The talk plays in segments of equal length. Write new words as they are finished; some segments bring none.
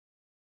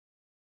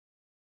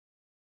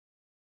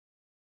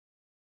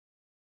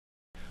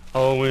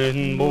I went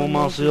and bought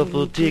myself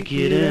a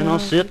ticket and I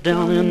sat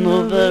down in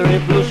the very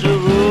first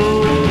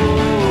row.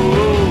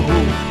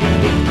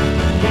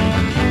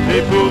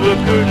 They pulled the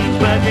curtains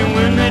back and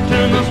when they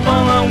turned the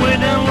spotlight way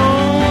down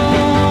low,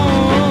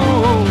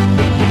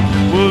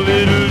 well,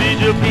 little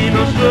Leisure came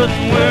a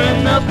strutting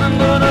wearing nothing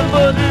but a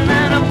button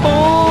and a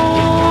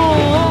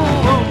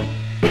bow,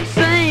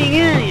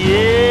 singing,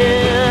 yeah.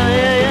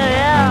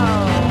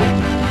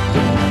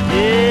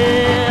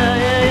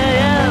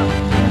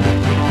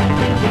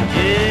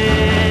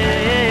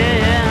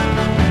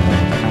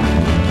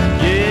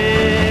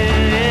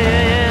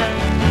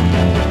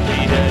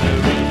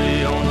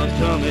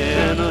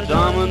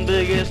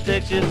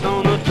 Texas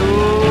on the toe.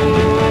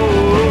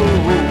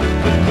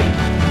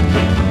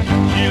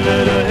 She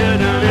let her hair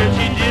down and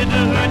she did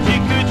the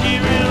hoochie-coochie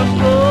real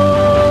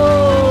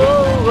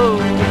slow.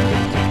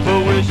 But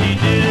when she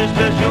did a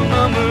special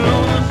number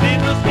on the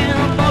sleeveless skin, I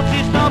thought she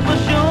stopped the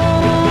show.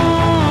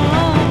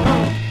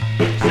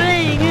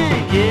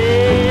 Singing,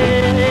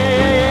 yeah,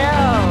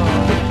 yeah,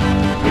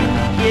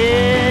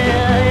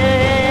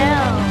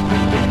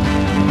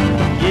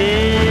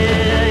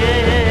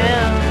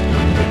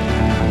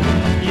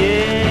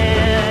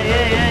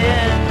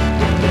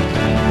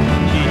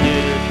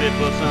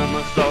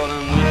 somersault,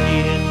 and when she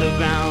hit the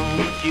ground,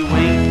 she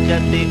winked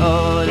at the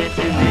audience,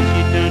 and then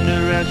she turned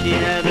around. She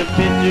had a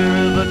picture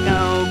of a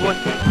cowboy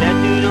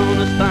tattooed on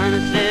the